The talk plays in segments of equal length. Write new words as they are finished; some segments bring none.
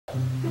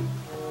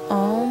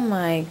Oh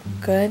my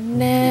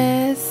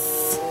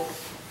goodness.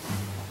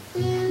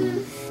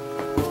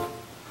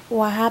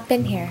 What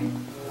happened here?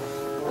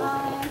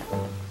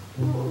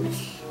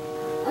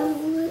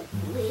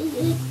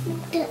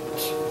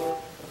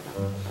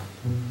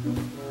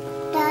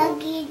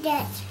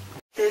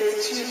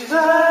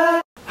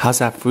 How's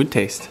that food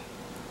taste?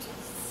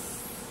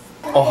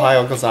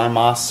 Ohayo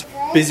gozaimasu.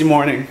 Busy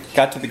morning.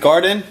 Got to the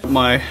garden.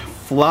 My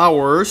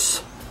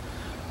flowers.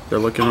 They're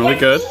looking really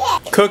good.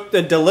 Cooked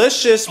a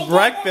delicious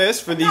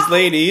breakfast for these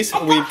ladies.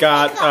 We've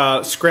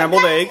got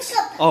scrambled eggs.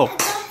 Oh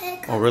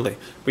really?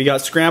 We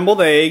got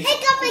scrambled eggs.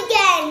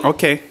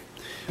 Okay.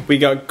 We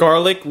got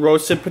garlic,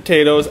 roasted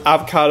potatoes,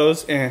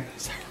 avocados, and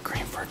sour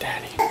cream for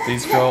daddy.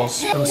 These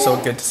girls, it was so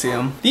good to see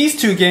them. These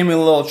two gave me a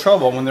little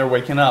trouble when they're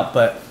waking up,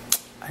 but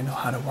I know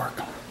how to work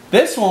them.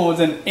 This one was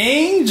an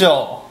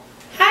angel.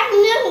 I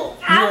knew.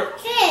 I'm a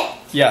kid.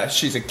 Yeah,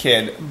 she's a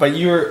kid, but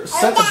you're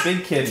such a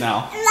big kid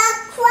now.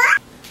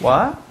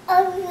 What?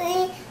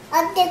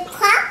 The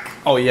clock?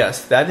 Oh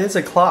yes, that is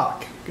a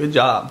clock. Good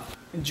job.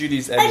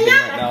 Judy's editing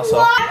right now, so.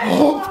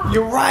 Oh,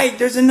 you're right.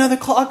 There's another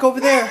clock over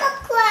there.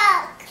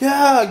 Clock.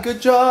 Yeah,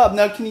 good job.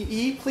 Now can you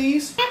eat,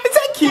 please? Is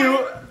that cute?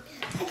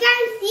 I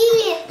can't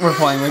see it. We're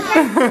playing with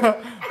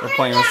we're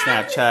playing with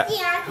Snapchat.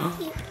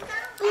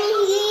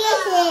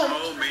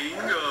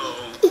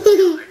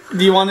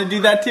 Do you want to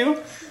do that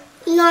too?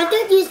 No, I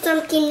can do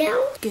something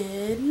now.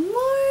 Good morning.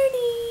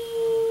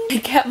 I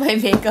kept my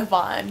makeup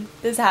on.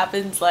 This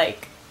happens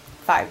like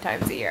 5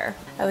 times a year.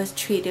 I was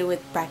treated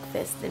with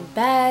breakfast in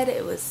bed.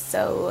 It was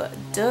so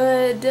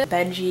good.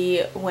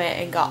 Benji went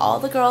and got all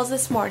the girls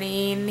this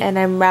morning, and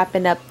I'm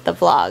wrapping up the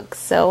vlog.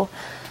 So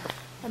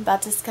I'm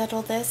about to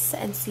schedule this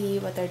and see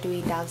what they're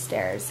doing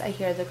downstairs. I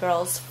hear the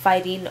girls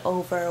fighting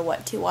over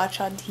what to watch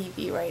on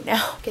TV right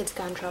now. Kids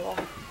got in trouble.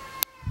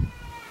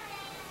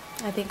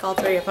 I think all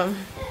 3 of them.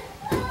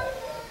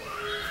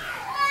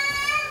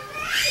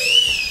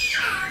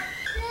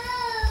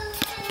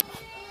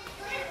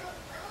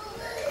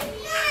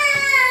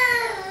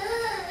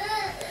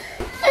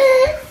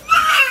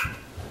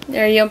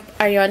 Are you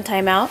on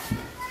timeout?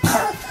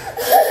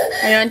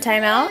 Are you on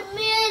timeout?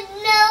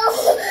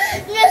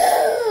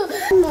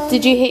 No.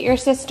 Did you hit your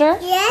sister?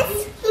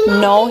 Yes.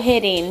 No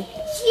hitting.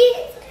 She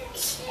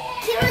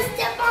was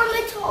step on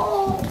my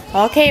toe.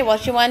 Okay, well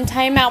she won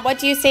timeout. What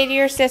do you say to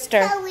your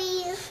sister?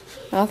 Sorry.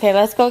 Okay,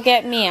 let's go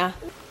get Mia.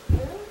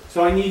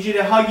 So I need you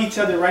to hug each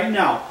other right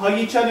now. Hug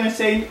each other and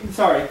say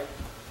sorry.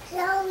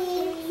 Sorry.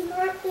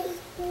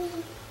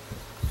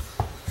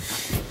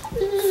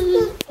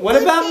 What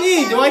about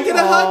me? Do I get a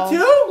hug too?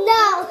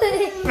 No.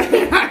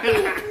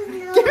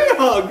 Get a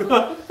hug.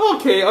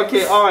 Okay,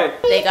 alright.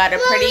 They got a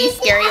pretty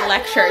scary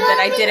lecture that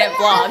I didn't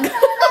vlog.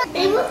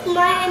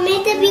 I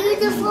made a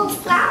beautiful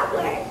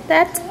flower.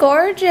 That's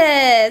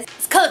gorgeous.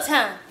 It's color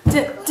time.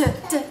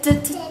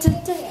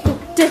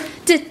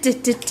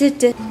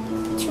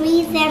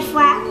 Trees and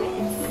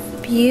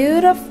flowers.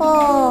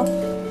 Beautiful.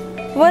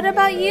 What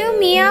about you,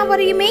 Mia? What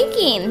are you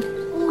making?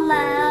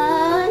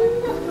 1,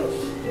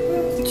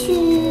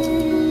 2,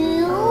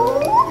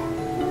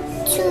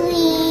 3.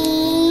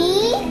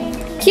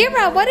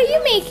 Kira, what are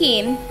you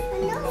making?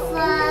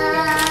 5.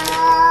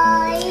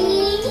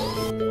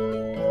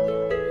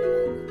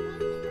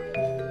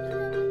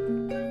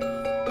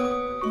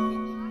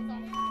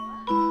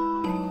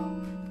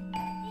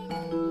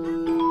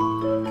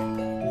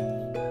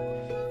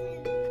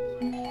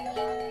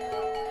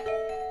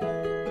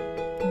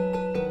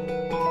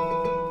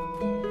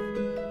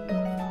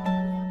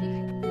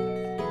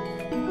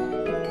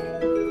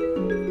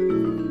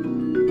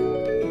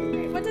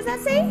 What does that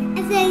say?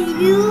 It says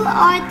you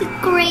are the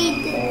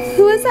greatest.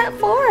 Who is that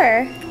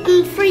for?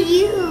 For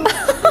you.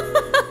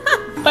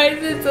 Why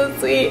is it so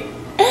sweet?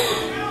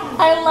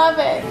 I love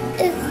it.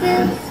 It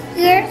says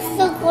you're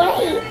so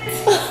great.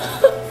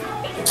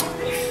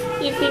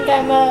 You think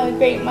I'm a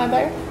great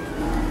mother?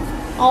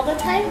 All the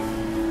time?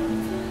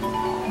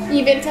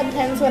 Even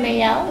sometimes when I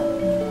yell?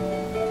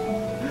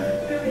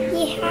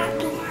 Be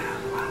happy.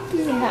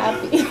 Be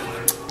happy.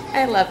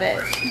 I love it.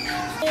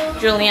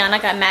 Juliana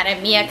got mad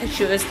at Mia because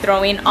she was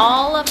throwing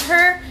all of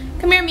her...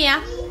 Come here,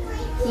 Mia.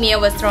 Mia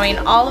was throwing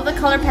all of the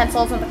color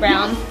pencils on the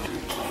ground.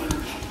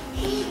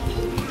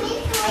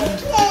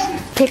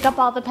 Pick up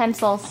all the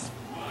pencils.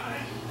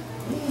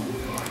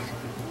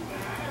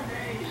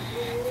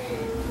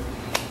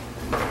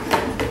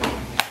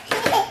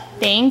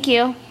 Thank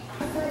you.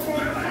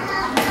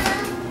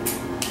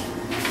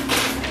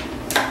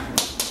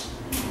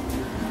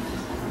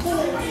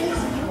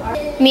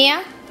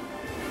 Mia,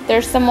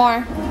 there's some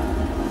more.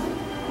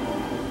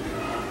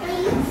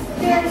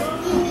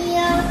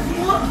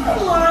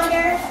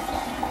 Water.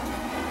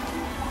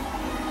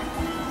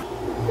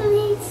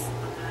 Please.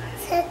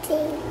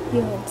 Something.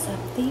 You want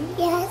something?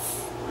 Yes.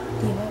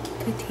 Do you want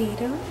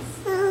potatoes?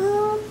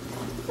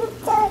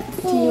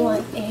 Something. Do you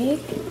want egg?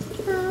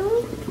 No.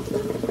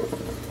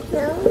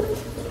 No.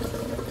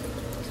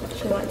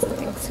 She wants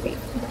something sweet.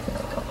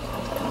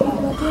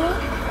 What do you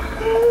want?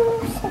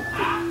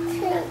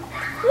 Something.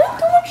 Look,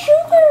 too much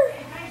sugar.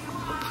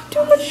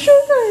 Too much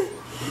sugar.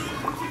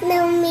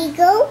 No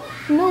mango.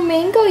 No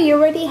mango. You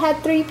already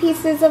had 3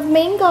 pieces of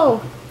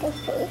mango. The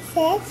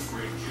pieces.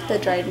 The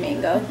dried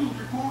mango.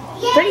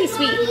 Yeah, Pretty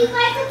sweet. Mommy,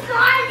 like a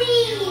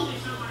party.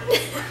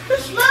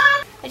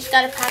 I just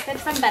got a package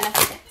from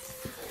Benefit.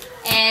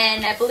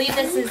 And I believe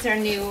this is their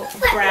new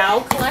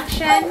brow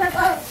collection.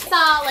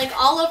 Saw like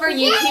all over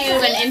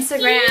YouTube and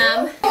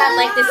Instagram. Had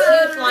like this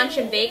huge launch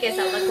in Vegas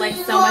that looked like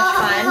so much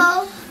fun.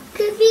 Oh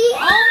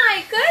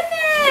my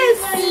goodness!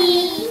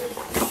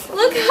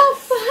 Look how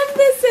fun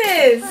this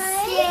is!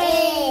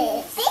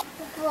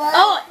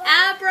 Oh,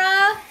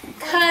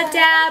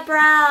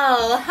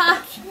 abracadabra!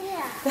 Huh.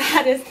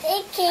 That is.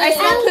 I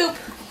smell poop.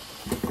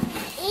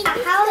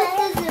 How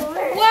does it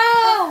work?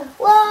 Whoa!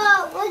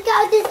 Whoa! Look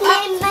how this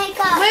man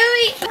makeup.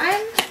 Wait!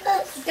 I'm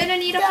gonna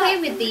need to play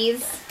with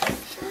these.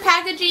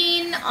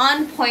 Packaging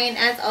on point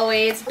as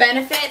always.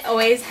 Benefit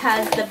always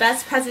has the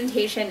best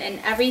presentation in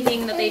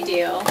everything that they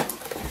do.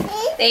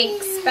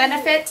 Thanks,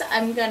 Benefit.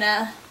 I'm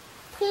gonna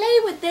play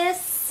with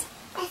this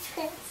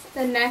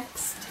the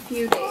next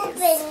few days.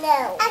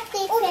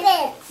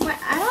 What,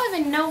 I don't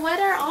even know what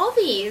are all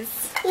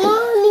these.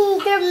 Mommy,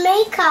 they're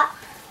makeup.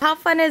 How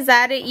fun is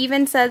that? It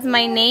even says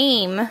my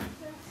name.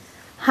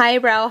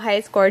 Highbrow,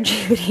 high score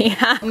Judy.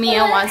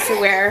 Mia wants to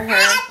wear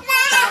her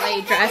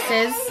ballet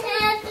dresses.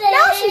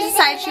 Now she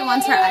decides she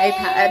wants her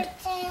iPad.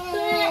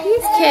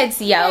 These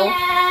kids, yo.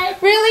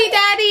 Really,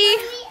 Daddy?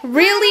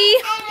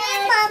 Really?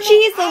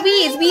 Jeez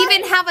Louise, we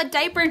even have a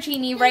diaper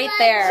genie right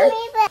there.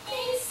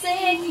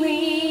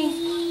 Basically,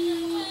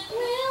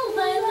 will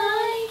my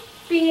life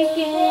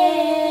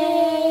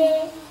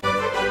begin?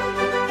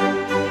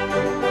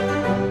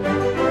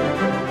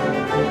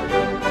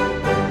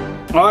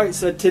 Alright,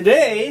 so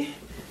today,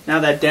 now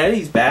that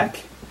Daddy's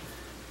back,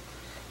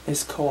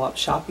 is co-op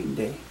shopping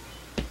day.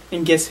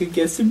 And guess who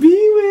gets to be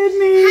with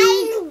me?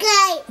 Hi, you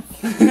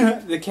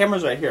guys. The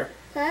camera's right here.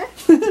 Huh?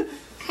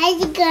 Hi,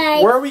 you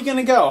guys. Where are we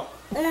gonna go?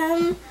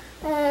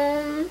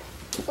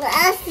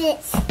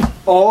 Office.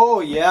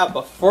 Oh yeah,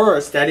 but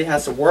first Daddy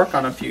has to work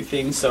on a few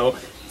things, so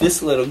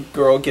this little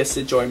girl gets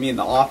to join me in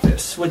the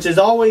office, which is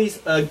always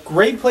a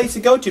great place to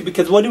go to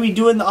because what do we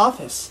do in the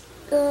office?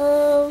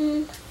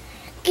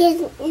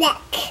 Get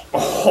neck.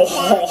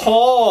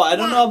 Oh, I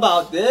don't know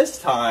about this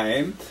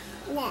time.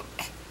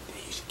 Neck.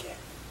 You should get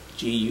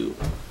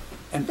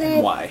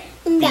G-U-M-M-Y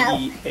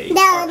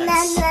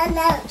B-E-A-R-S.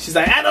 No. She's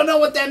like, I don't know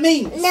what that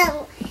means.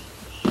 No.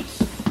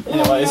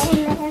 Anyways,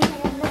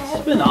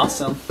 it's been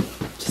awesome.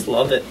 Just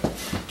love it.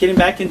 Getting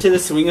back into the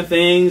swing of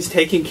things,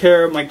 taking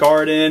care of my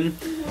garden,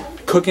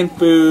 cooking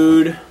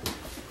food,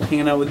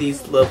 hanging out with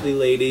these lovely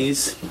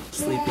ladies,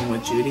 sleeping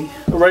with Judy.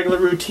 A regular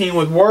routine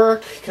with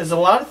work, because a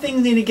lot of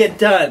things need to get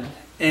done.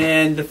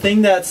 And the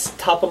thing that's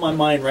top of my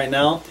mind right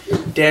now,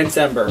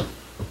 December.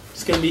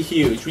 It's going to be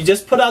huge. We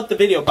just put out the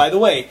video, by the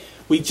way,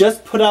 we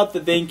just put out the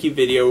thank you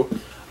video,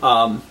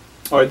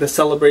 or the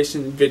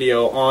celebration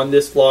video on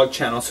this vlog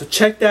channel. So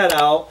check that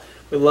out.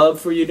 We'd love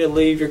for you to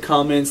leave your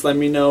comments. Let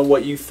me know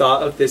what you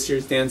thought of this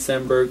year's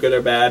December, good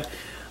or bad.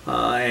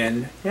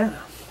 And yeah.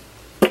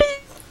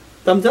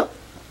 Thumbs up?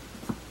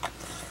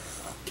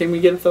 Can we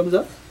get a thumbs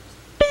up?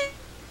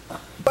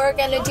 We're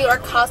gonna do our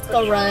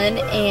Costco run,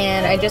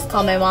 and I just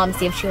called my mom to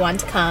see if she wanted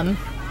to come.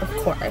 Of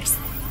course.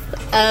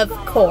 Of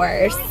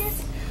course.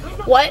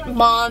 What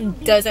mom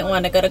doesn't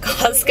want to go to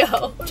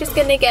Costco? Just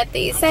gonna get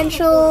the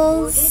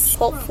essentials.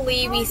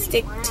 Hopefully we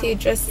stick to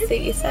just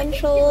the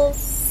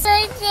essentials.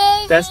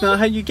 That's not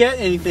how you get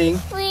anything.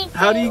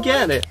 How do you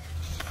get it?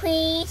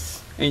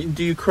 Please. And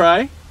do you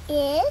cry?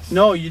 Yes.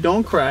 No, you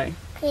don't cry.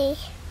 Please.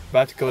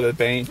 About to go to the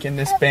bank, and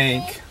this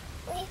bank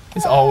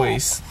is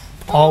always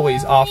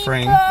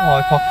offering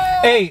lollipop.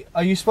 Hey,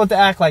 are you supposed to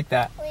act like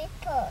that?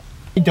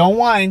 Don't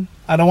whine.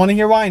 I don't want to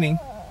hear whining.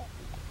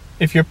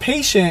 If you're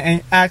patient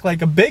and act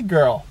like a big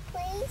girl.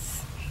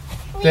 Please.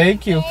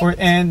 Thank you for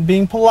and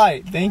being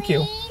polite. Thank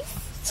you.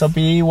 So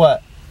be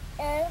what?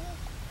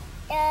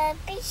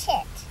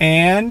 Patient.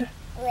 And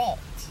Wait.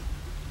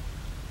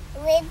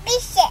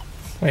 Patient.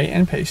 wait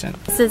and patient.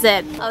 This is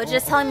it. I was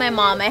just telling my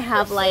mom I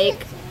have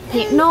like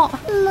no.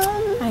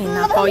 I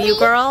know. Oh, you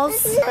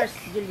girls. Okay,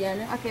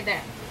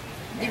 there.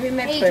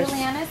 Hey,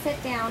 Juliana,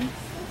 sit down.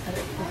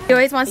 She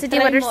always wants to do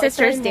what her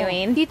sister's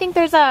doing. Do you think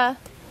there's a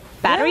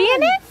battery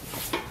in it?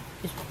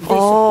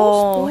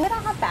 Oh, I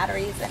don't have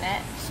batteries in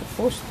it.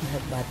 Supposed to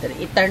have battery.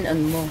 I-turn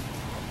on mo.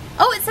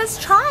 Oh, it says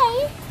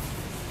try.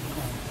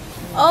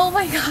 Oh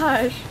my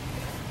gosh.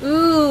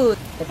 Ooh.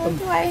 How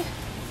do I?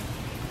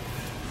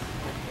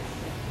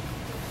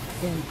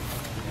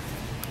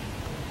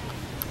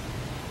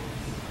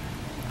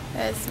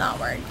 It's not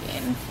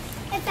working.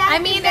 I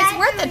mean, it's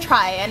worth a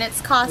try, and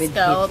it's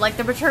Costco. Like,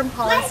 the return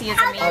policy is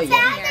amazing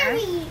here.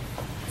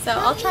 So,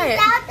 I'll try it.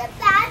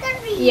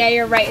 Yeah,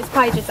 you're right. It's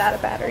probably just out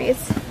of batteries.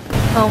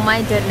 Oh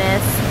my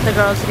goodness. The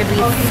girls are going to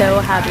be so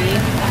happy.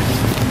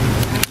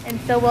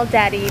 And so will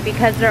Daddy,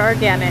 because they're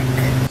organic.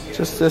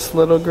 Just this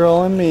little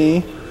girl and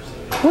me.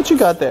 What you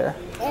got there?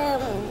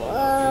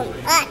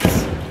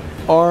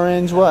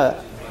 Orange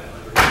what?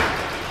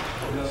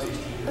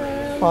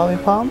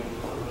 Lollipop?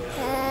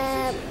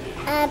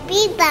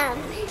 Beat them.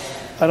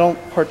 I don't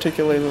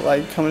particularly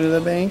like coming to the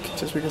bank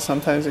just because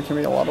sometimes it can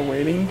be a lot of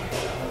waiting.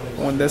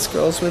 When this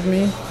goes with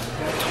me,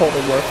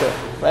 totally worth it,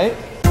 right?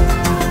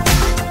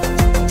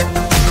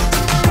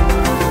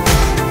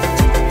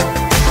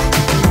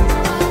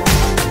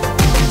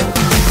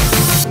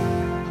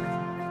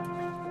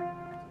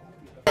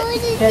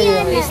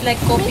 It's like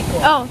coffee.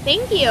 Oh,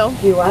 thank you.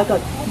 You are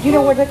good. Do you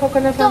know where the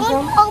coconut comes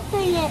Don't from?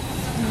 open it.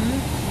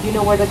 Do you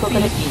know where the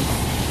coconut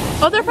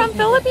Oh, they're from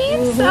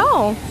Philippines?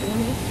 Oh.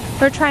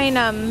 We're trying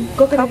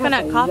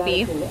coconut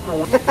coffee.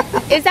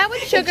 Is that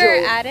with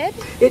sugar added?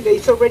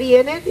 It's already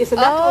in it. It's a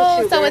natural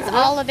sugar. So it's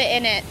all of it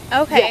in it.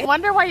 Okay. I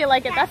wonder why you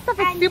like it. That stuff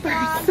is super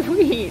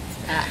sweet.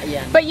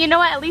 Yeah. But you know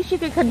what? At least you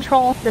could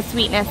control the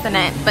sweetness in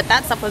it. But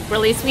that stuff was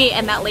really sweet,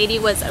 and that lady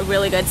was a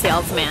really good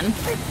saleswoman.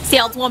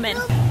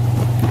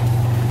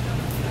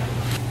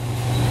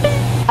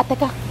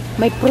 Teka,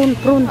 may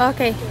prune.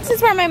 Okay. This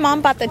is where my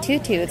mom bought the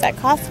tutus at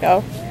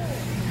Costco.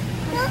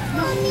 No,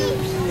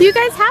 Mommy. You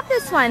guys have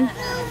this one.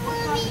 No,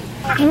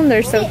 Mommy.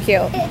 They're so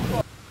cute.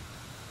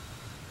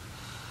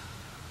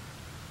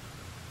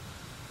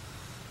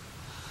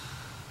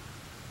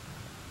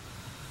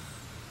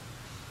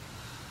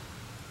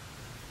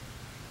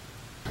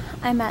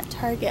 I'm at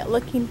Target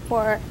looking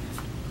for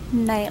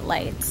night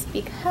lights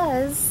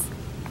because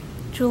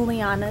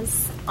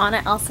Juliana's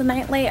Anna Elsa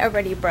nightlight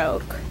already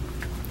broke.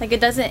 Like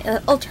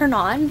it'll turn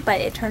on, but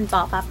it turns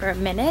off after a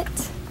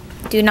minute.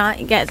 Do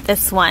not get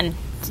this one.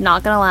 It's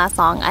not gonna last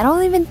long. I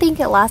don't even think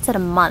it lasted a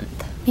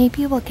month.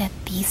 Maybe we'll get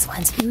these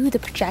ones. Ooh, the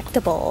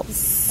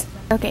projectables.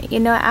 Okay, you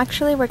know,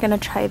 actually we're gonna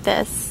try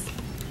this.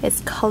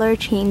 It's color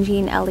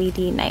changing LED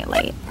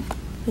nightlight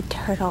with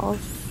turtles.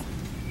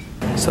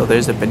 So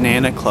there's a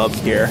banana club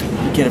here.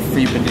 You get a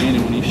free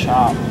banana when you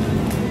shop.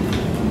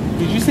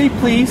 Did you say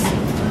please?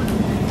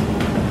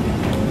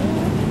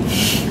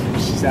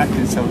 She's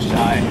acting so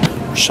shy.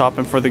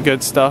 Shopping for the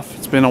good stuff.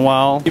 It's been a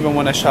while. Even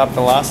when I shopped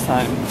the last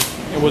time,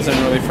 it wasn't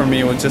really for me.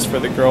 It was just for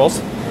the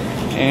girls.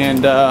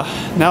 And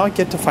now I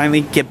get to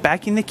finally get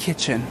back in the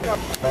kitchen.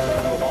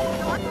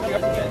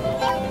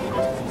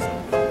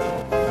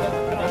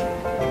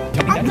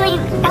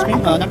 Ice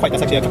cream? Not quite.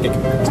 That's actually a cupcake.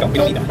 Let's go. We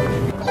don't need that.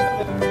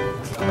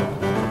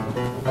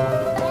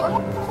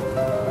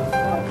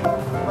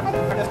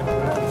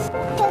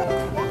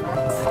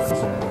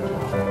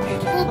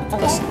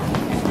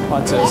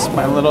 What's this?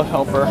 My little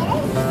helper.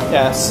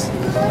 Yes.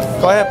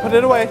 Go ahead, put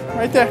it away.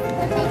 Right there.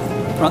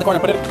 Around the corner,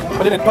 put it in.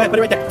 Go ahead, put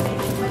it right there.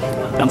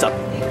 Thumbs up.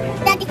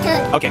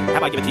 Okay, how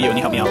about I give it to you and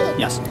you help me out?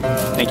 Yes.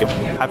 Thank you.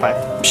 High five.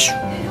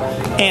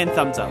 And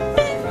thumbs up.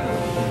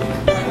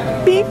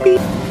 Beep beep.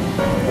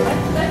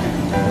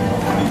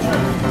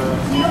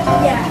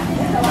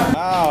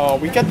 Wow,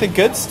 we got the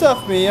good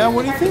stuff, Mia.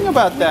 What do you think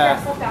about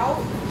that?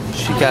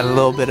 She got a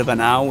little bit of an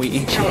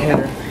owie. She hit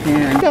her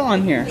hand. What's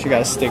on here? She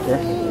got a sticker.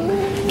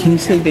 Can you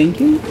say thank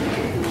you?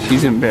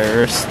 She's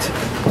embarrassed,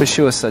 but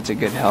she was such a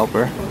good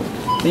helper.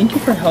 Thank you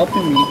for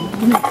helping me.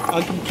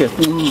 I'll give you a kiss.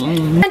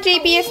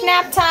 JB, it's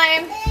nap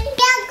time.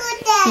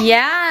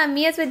 Yeah,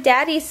 Mia's with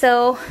Daddy,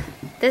 so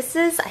this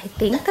is, I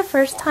think, the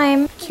first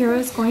time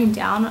Kira's going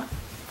down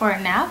for a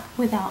nap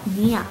without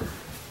Mia.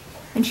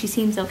 And she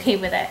seems okay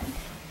with it.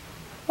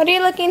 What are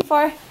you looking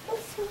for?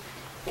 What's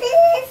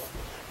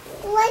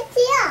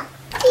here?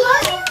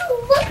 Oh,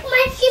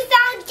 look, she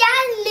found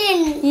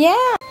Jasmine.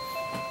 Yeah.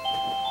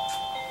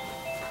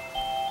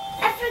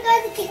 I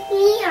forgot to take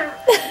Mia.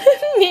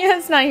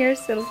 Mia's not here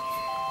still.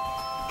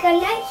 Good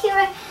night,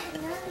 Kira.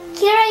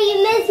 Kira, you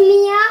miss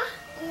Mia?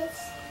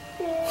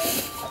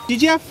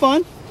 Did you have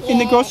fun in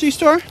the grocery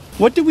store?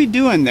 What did we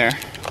do in there?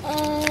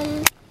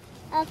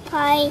 A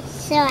pie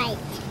slice.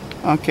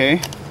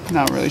 Okay,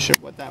 not really sure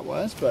what that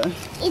was, but...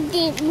 It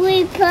did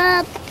whip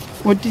up.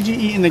 What did you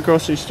eat in the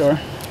grocery store?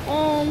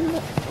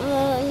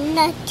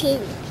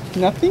 Nothing.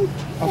 Nothing?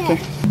 Okay.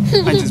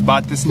 I just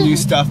bought this new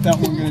stuff that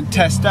we're going to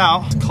test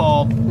out. It's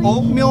called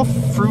Oatmeal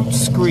Fruit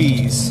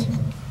Squeeze.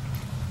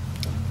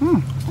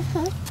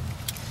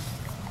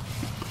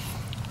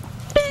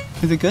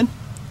 Is it good?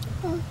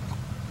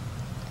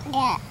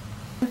 Yeah.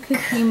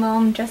 Cookie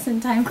Mom just in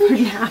time for a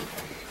nap.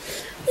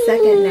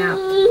 Second nap.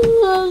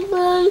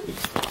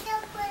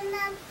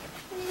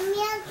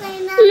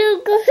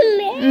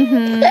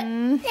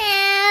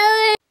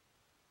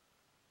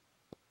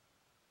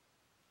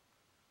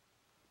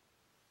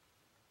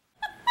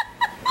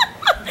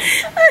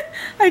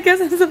 I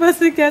guess I'm supposed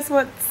to guess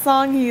what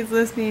song he's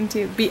listening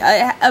to.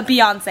 A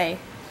Beyonce.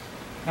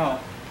 No.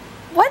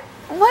 What?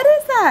 What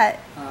is that?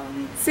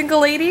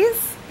 Single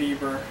Ladies?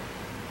 Bieber.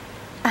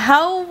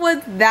 How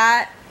was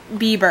that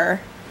Bieber?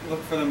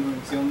 Look for the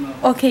moves, you'll know.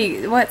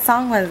 Okay, what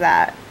song was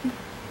that?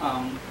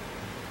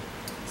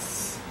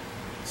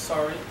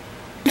 Sorry.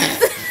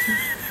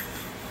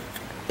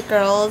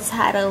 Girls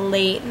had a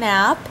late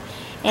nap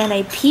and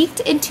I peeked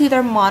into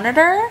their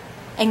monitor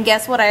and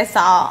guess what I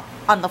saw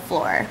on the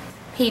floor?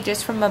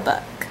 Pages from a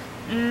book.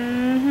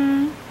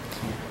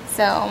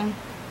 So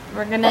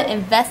we're gonna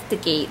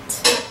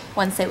investigate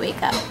once they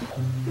wake up.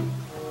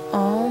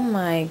 Oh my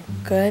my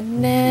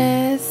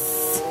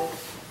goodness.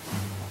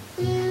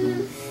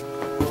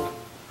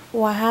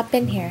 What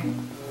happened here?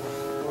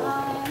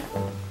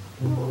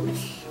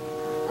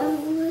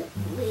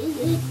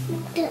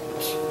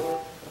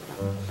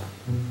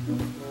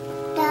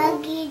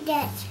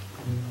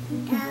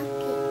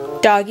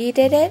 Doggy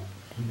did it?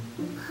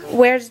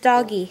 Where's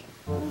Doggy?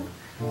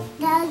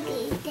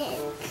 Doggy did.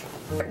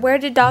 Where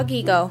did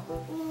Doggy go?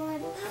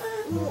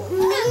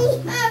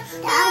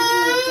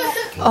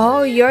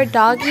 Oh, your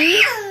doggy?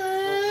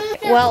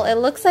 Well, it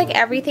looks like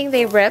everything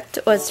they ripped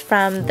was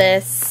from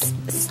this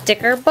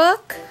sticker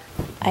book.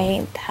 I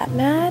ain't that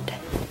mad.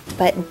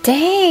 But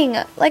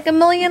dang, like a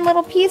million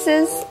little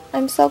pieces.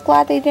 I'm so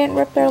glad they didn't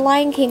rip their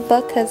Lion King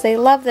book because they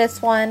love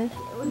this one.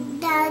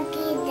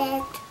 Doggy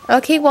did.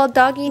 Okay, well,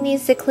 Doggy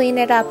needs to clean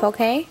it up,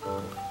 okay?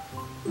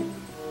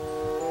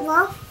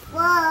 Woof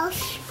woof.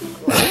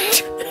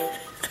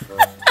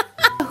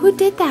 Who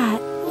did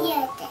that?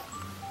 Yeah, did.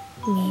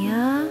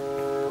 Mia?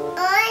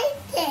 I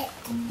did.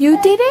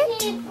 You did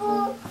it?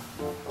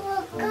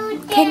 Go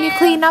Can you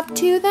clean up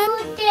too then?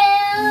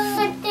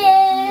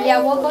 down. Yeah,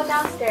 we'll go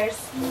downstairs.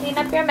 Clean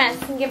up your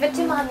mess and give it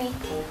to Mommy.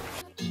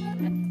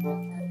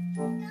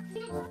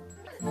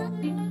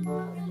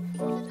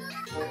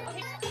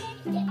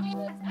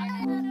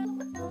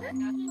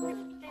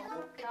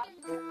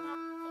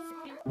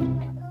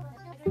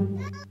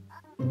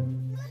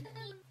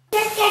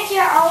 Just get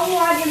your own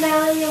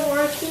watermelon you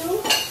want to.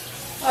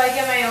 Oh, I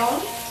get my own?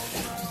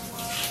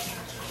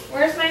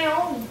 Where's my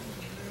own?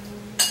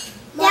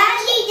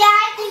 Daddy,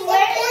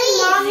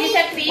 where's Mommy's You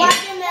said please?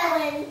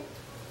 watermelon?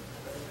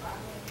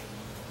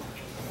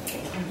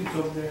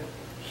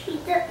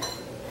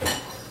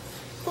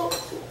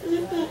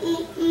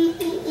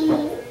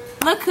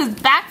 Look who's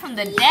back from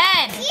the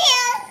dead.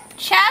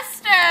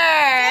 Chester!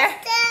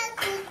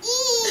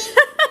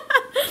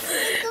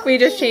 We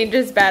just changed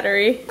his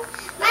battery.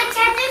 My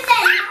Chester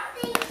said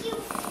no, thank you.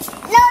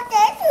 No,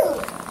 thank you.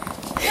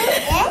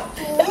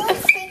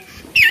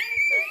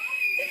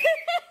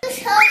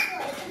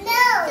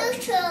 No,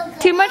 sugar.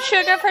 Too much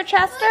sugar for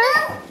Chester?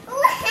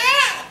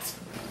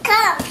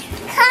 Come.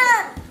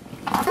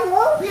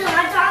 No,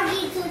 I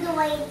doggy to the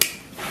way.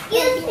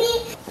 Excuse me.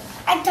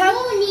 I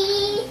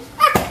doggy.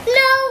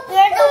 No,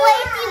 you're the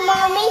wavy,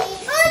 Mommy.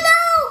 Oh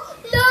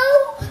no,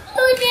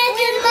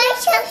 there's my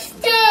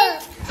Chester.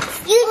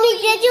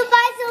 Did you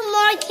buy some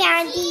more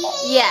candy?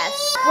 Yes.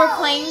 We're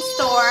playing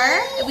store.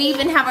 We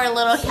even have our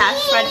little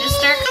cash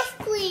register. Ice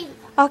cream.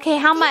 Okay,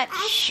 how Ice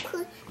much?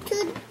 cream to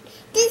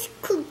this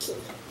cookie.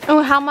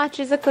 Oh, how much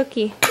is a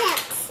cookie?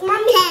 Yes.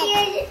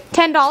 Mommy,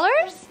 $10?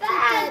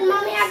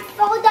 Mommy, I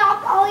filled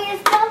up all your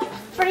stuff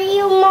for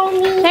you, Mommy.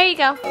 There you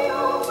go.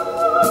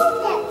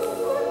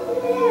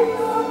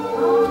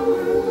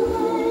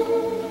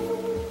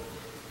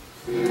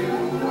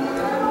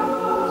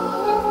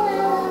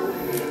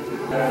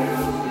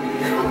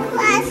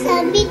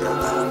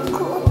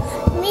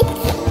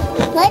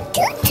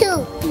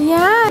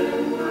 Yeah.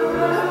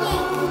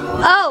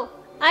 Oh,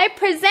 I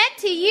present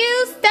to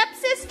you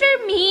stepsister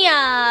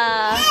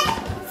Mia.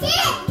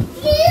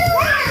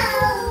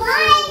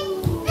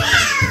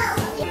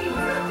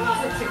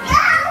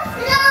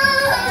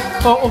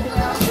 Oh,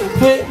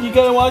 hey, you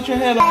gotta watch your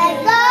head.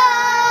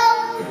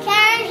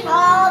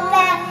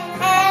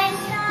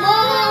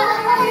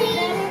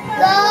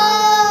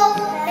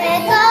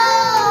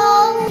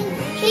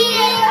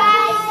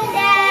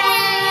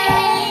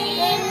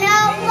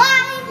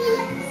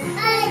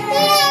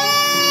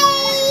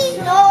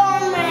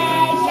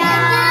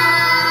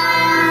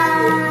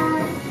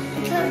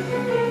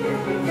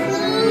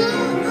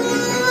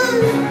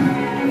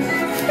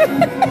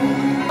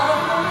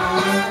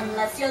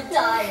 Unless you're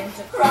dying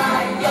to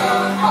cry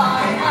your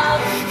heart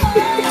out.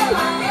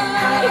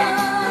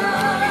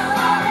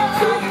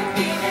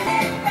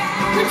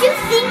 What you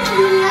think,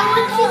 Mia?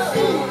 What you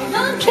think?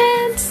 No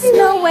chance,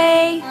 no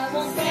way. I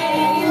won't say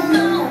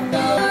no,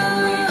 no.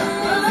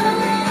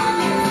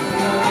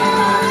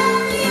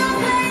 Your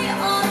way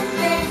on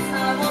this, I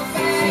won't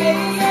say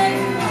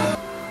no.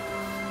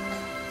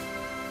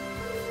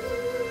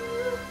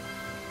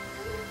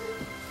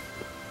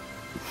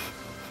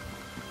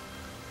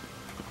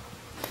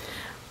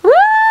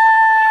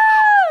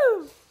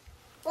 Woo!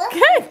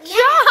 Good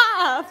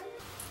job!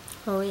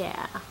 Oh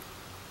yeah.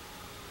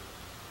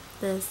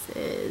 This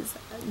is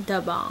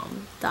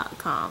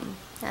thebomb.com,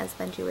 as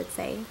Benji would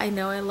say. I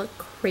know I look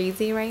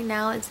crazy right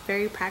now. It's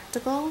very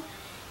practical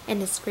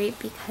and it's great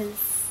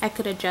because I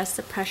could adjust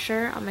the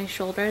pressure on my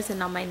shoulders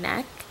and on my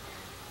neck.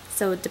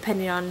 So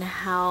depending on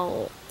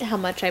how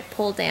much I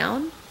pull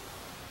down.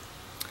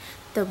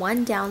 The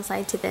one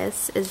downside to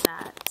this is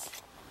that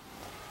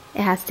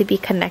it has to be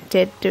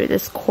connected through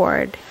this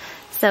cord.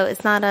 So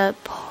it's not a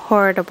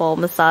portable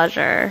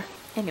massager.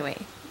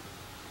 Anyway,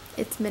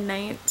 it's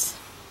midnight.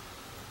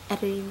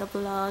 Editing the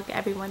vlog.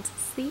 Everyone's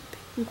asleep,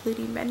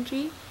 including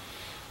Benji.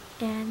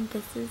 And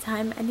this is how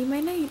I'm ending my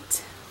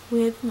night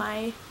with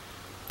my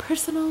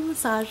personal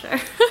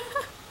massager.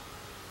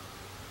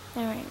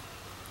 Alright,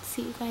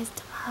 see you guys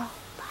tomorrow.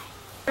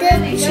 Bye.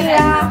 this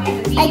giraffe,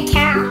 a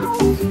cow.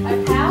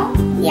 A cow?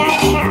 Yeah,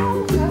 a cow.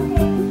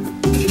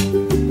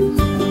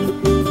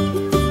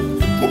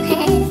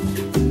 Okay.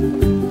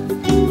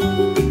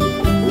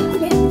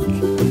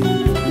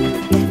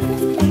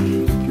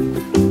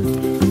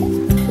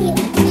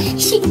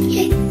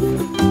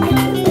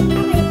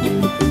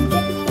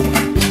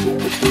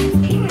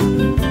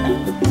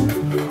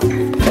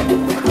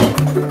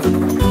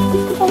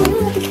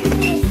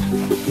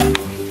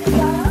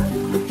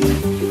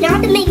 Now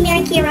to make me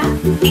a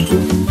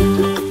Kira.